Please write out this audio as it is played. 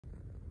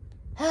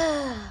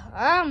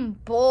I'm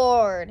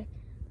bored.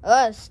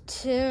 Us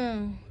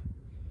too.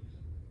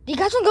 Do you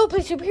guys want to go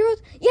play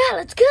superheroes? Yeah,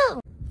 let's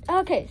go.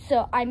 Okay,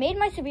 so I made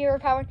my superhero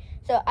power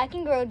so I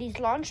can grow these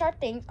long, sharp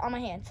things on my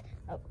hands.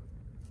 Oh,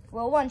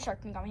 well, one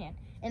sharp thing on my hand.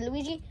 And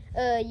Luigi,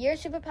 your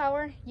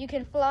superpower, you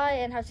can fly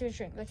and have super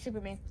strength, like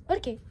Superman.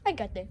 Okay, I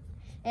got that.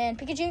 And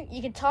Pikachu,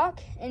 you can talk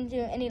into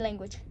any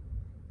language.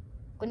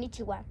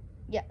 Konnichiwa.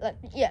 Yeah,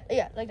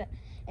 like that.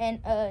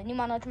 And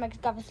Pneumono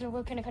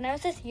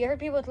Ultramicroscopic, you heard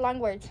people with long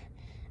words.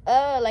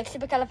 Like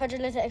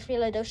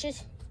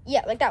supercalifragilisticexpialidocious.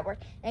 Yeah, like that word.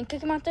 And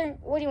Cookie Monster,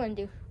 what do you want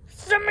to do?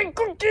 Send me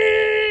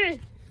cookies!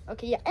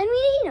 Okay, yeah, and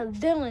we need a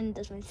villain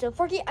this one. So,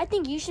 Forky, I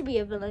think you should be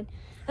a villain.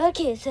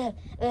 Okay, so,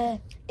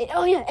 and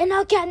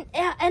I'll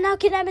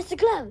kidnap Mr.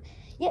 Glove.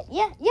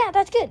 Yeah,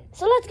 that's good.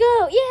 So let's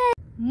go, yeah!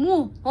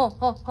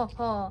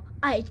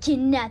 I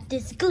kidnapped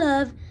this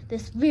glove,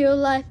 this real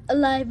life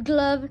alive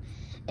glove,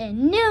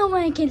 and no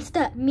one can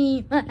stop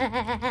me.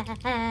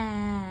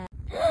 Oh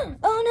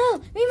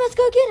no, we must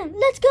go get him.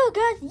 Let's go,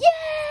 guys,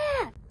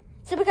 yeah!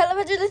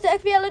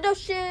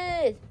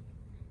 Supercalifragilisticexpialidocious.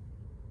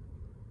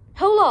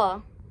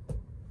 Hola.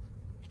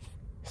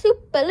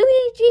 Super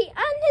Luigi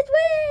on his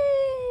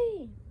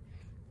way!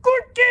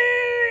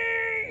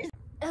 Cookies!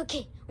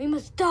 Okay, we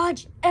must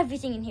dodge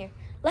everything in here.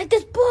 Like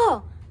this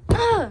ball!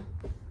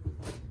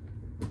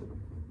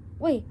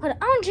 Wait, hold on.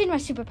 I want to change my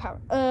superpower.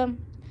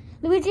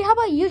 Luigi, how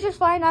about you just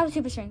flying out of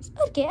super strength?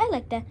 Okay, I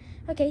like that.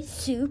 Okay,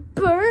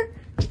 super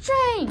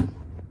strength!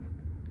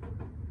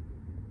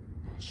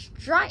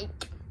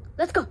 Strike!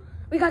 Let's go.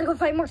 We gotta go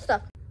fight more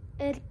stuff.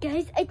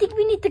 Guys, I think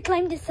we need to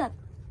climb this up.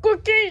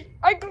 Cookies!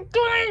 I can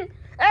climb!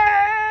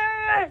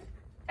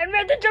 And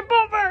ready to jump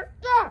over!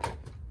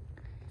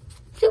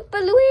 Super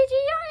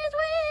Luigi on his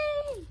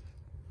way!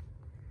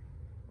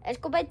 Let's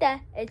go by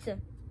that. It's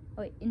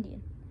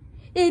Indian.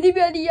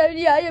 Anybody,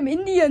 I am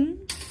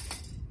Indian.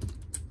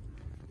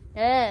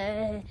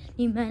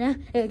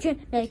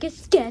 Like a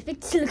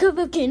scathic silica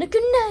volcanic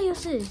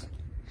analysis.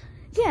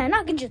 Yeah, and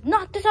I can just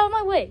knock this out of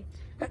my way.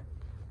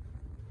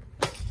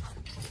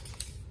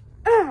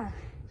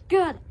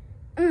 Got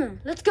it.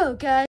 Let's go,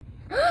 guys.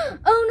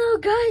 Oh no,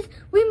 guys,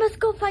 we must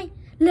go fight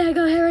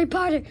Lego Harry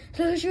Potter.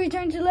 So who should we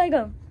turn to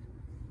Lego?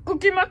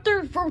 Cookie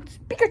Monster votes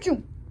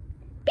Pikachu.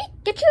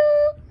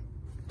 Pikachu.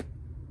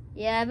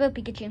 Yeah, I vote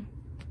Pikachu.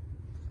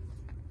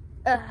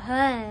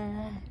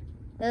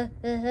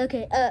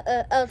 Okay.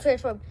 I'll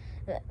transform.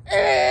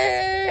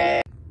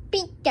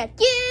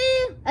 Pikachu.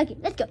 Okay,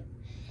 let's go.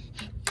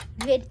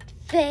 Red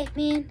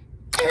Batman.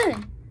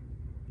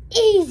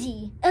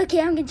 Easy.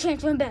 Okay, I'm gonna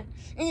transform back.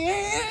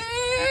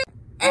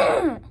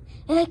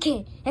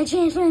 Okay, I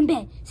transformed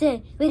back.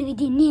 So, what do we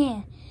do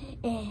now?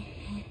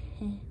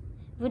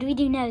 What do we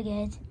do now,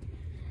 guys?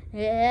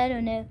 I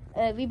don't know.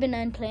 We've been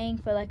unplaying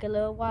for like a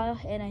little while,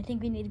 and I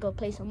think we need to go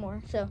play some more.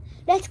 So,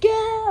 let's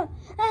go!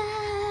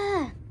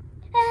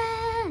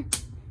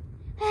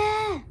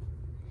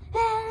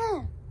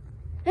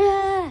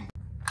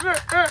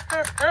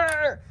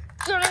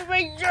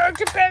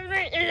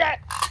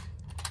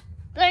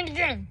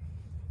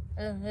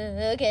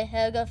 Okay,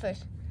 I'll go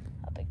first.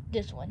 I'll pick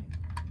this one.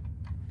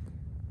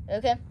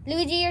 Okay,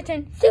 Luigi, your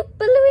turn.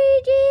 Super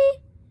Luigi!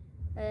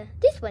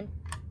 This one.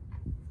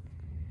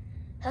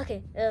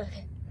 Okay. I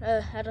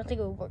don't think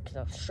it will work because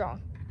I'm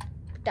strong.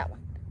 Pick that one.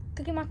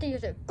 Cookie Monster, your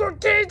turn.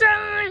 Cookie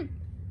time!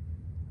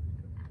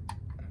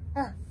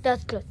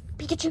 That's good.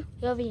 Pikachu,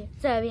 you're over here.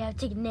 Sorry, I have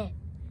to take a nap.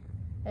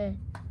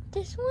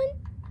 This one?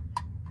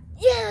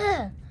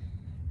 Yeah!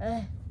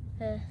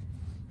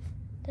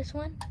 This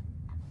one?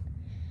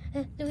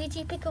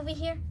 Luigi, pick over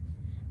here.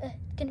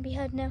 It's gonna be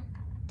hard now.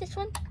 This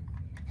one?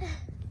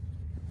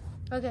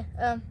 Okay,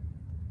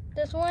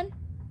 this one?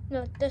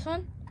 No, this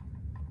one?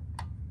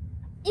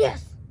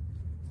 Yes!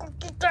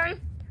 Cookie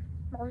time!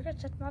 Oh, I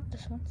guess that's not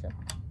this one, so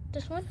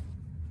this one?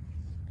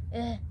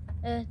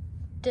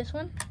 This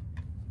one?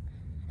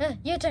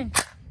 Your turn.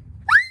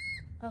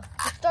 Oh,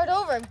 let's start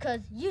over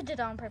because you did it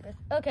on purpose.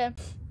 Okay,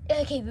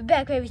 we're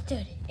back where we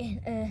started.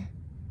 And,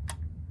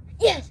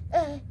 yes!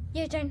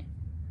 Your turn.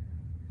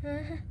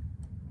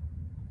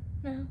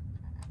 No.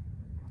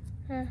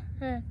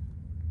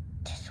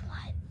 This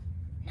one.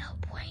 No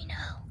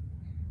bueno.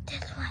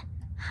 This one.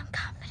 I'm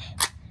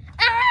confident.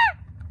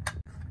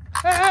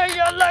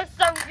 You left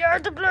some here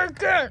to play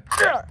again.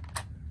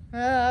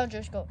 I'll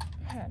just go.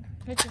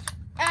 Let's just.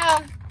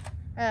 Ow.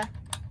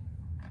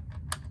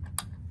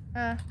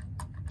 That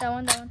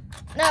one.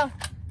 No.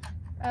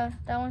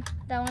 That one.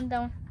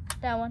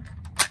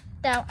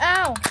 Down.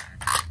 Ow.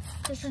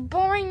 This is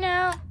boring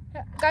now.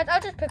 Guys,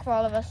 I'll just pick for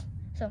all of us.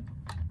 So.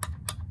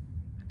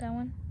 That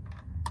one.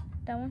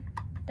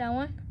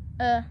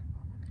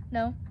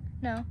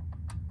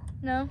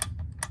 No.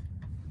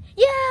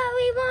 Yeah,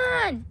 we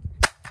won!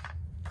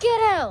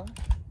 Get out!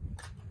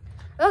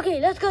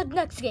 Okay, let's go to the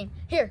next game.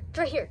 Here, it's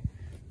right here.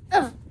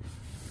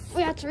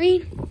 We have to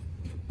read.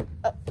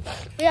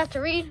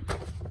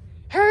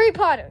 Harry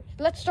Potter.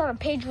 Let's start on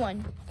page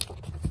 1.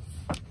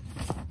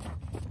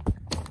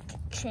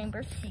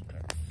 Chamber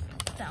Secrets.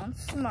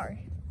 Sounds smart.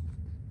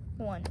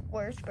 1,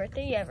 worst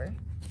birthday ever.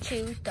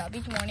 2,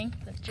 Dobby's warning.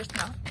 Let's just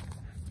not.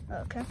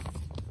 Okay.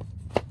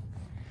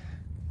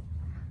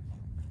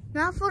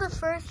 Now for the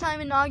first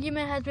time, an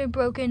argument has been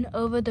broken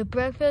over the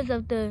breakfast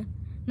of the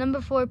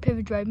number 4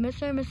 pivot drive.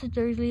 Mr. and Mrs.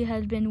 Dursley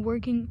has been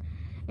working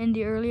in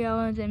the early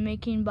hours and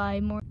making by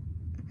more.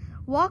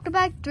 Walk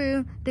back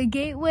through the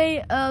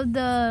gateway of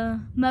the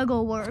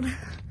Muggle world.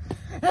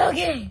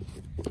 Okay,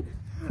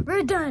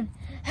 we're done.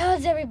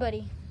 How's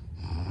everybody?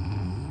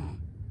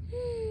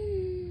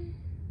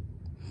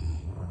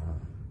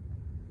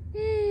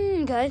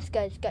 Guys,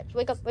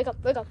 wake up.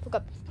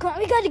 Come on,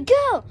 we gotta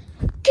go.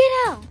 Get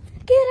out.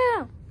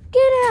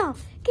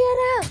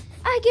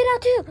 I get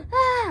out too.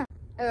 Ah.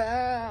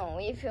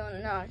 We feel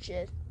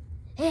nauseous.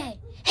 Hey,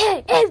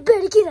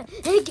 everybody get up.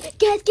 Hey,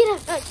 guys, get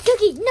up.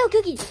 Cookie, no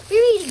cookie.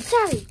 We're eating,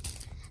 sorry.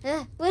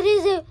 What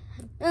is it?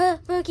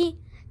 Cookie.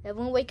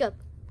 Everyone wake up.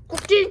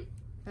 Cookie.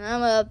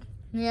 I'm up.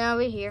 Yeah,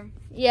 we're here.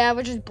 Yeah,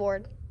 we're just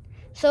bored.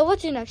 So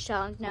what's your next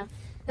challenge now?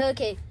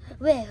 Okay,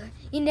 well,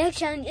 your next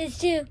challenge is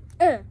to,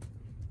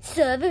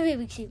 solve a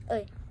Rubik's Cube.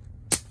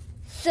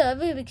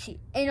 Solve a Rubik's Cube.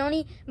 And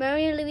only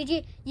Mario and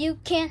Luigi, you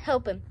can't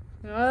help him.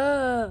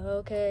 Oh,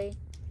 okay.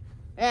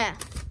 Yeah.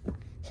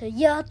 So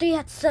y'all 3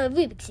 have to solve a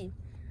Rubik's Cube.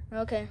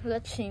 Okay,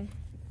 let's see.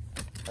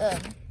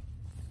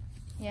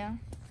 Yeah.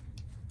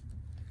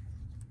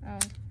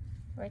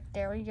 Right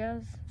there he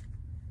goes.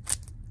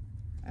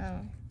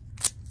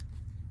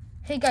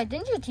 Hey guys,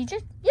 didn't you teach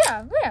us?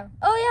 Yeah.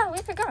 Oh yeah, we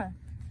forgot.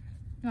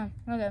 No,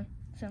 okay.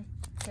 So,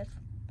 just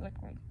look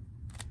right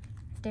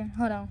there.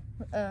 Hold on.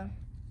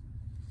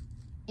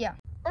 Yeah.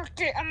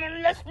 Okay,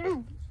 let's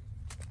move.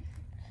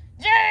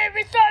 Yay,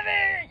 we solved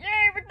it!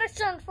 Yay, with the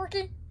sun,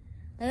 Forky.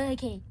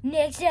 Okay,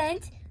 next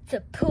challenge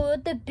to pull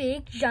the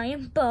big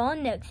giant ball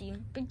next to you.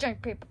 Big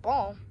giant paper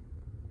ball.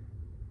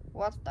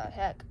 What the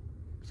heck?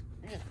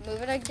 Just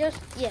move it, I guess?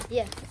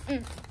 Yeah.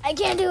 I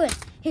can't do it.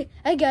 Here,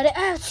 I got it.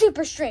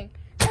 Super string.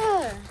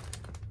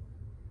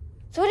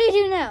 So what do you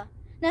do now?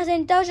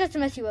 Nothing. That was just to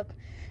mess you up.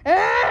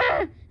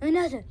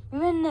 Another.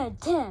 You're running out of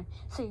time,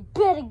 so you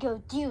better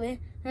go do it.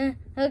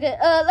 Okay,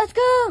 let's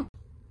go.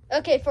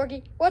 Okay,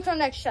 Forky, what's our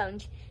next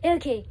challenge?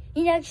 Okay,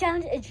 your next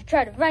challenge is to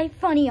try to write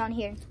funny on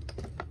here.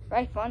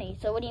 Write funny?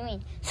 So what do you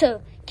mean?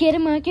 So, get a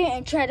marker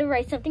and try to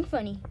write something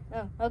funny.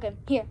 Oh, okay.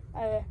 Here,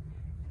 I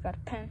got a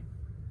pen.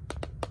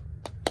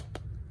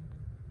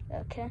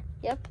 Okay,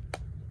 yep.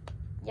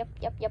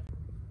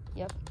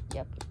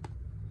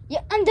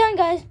 Yeah, I'm done,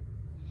 guys.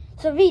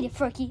 So read it,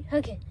 Forky.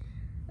 Okay.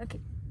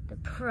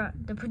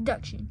 The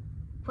production.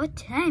 What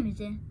time is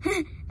it?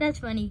 That's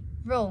funny.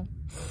 Roll.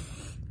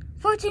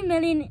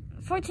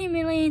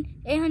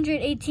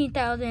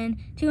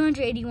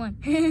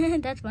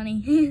 14,818,281. That's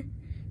funny.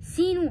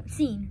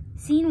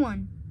 Scene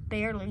 1.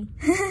 Barely.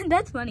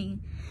 That's funny.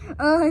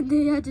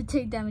 They had to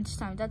take that much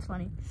time. That's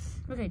funny.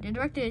 Okay, the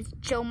director is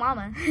Joe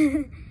Mama.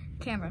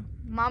 Camera.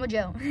 Mama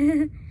Joe.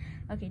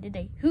 Okay, did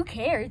they? Who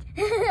cares?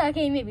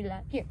 Okay, maybe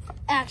laugh. Here.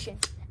 Action.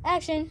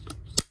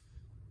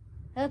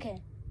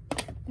 Okay.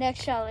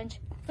 Next challenge.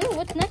 Ooh,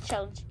 what's next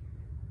challenge?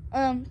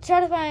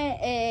 Try to find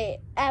a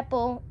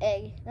apple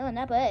egg. Oh, an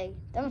apple egg.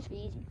 That must be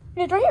easy.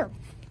 It's right here.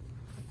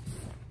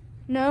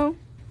 No.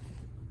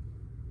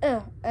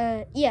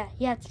 Yeah,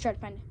 you have to try to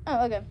find it.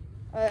 Oh, okay.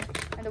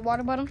 And the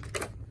water bottle?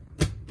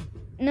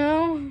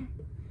 No.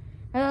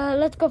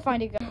 Let's go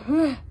find it,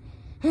 guys.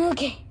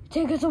 Okay,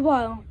 took us a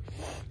while.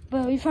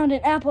 But we found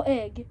an apple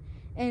egg.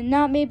 And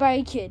not made by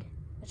a kid.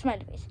 That's my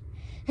device.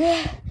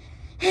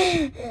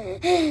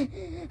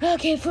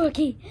 Okay,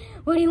 Forky,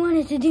 what do you want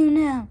us to do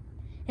now?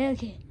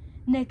 Okay,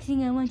 next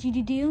thing I want you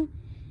to do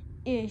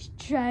is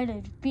try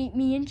to beat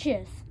me in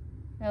chess.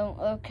 Oh,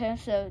 okay,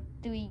 so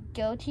do we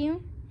go to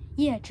you?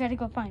 Yeah, try to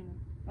go find me.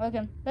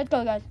 Okay, let's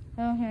go, guys.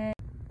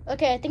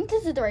 Okay, I think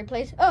this is the right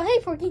place. Oh, hey,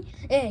 Forky.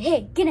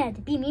 Hey, get out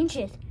to beat me in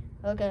chess.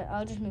 Okay,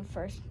 I'll just move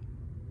first.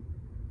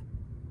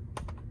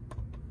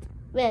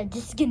 Well,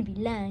 this is gonna be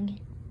long.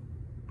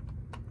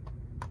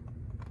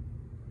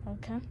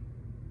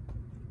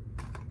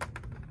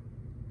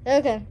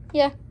 Okay,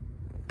 yeah.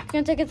 It's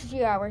gonna take us a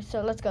few hours,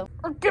 so let's go.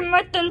 Okay,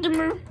 my turn to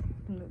move.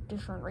 Move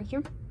this one right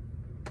here.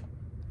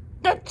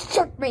 That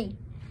shook me.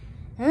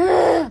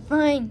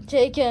 Fine,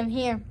 take him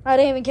here. I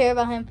don't even care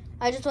about him.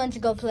 I just wanted to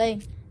go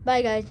play.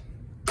 Bye, guys.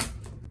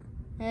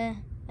 I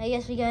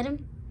guess we got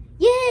him.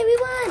 Yay, we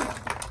won!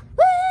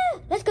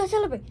 Woo! Let's go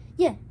celebrate.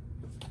 Yeah.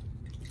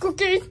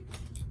 Cookies.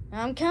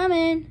 I'm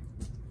coming.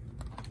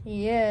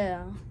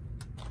 Yeah.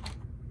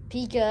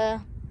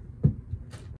 Pika.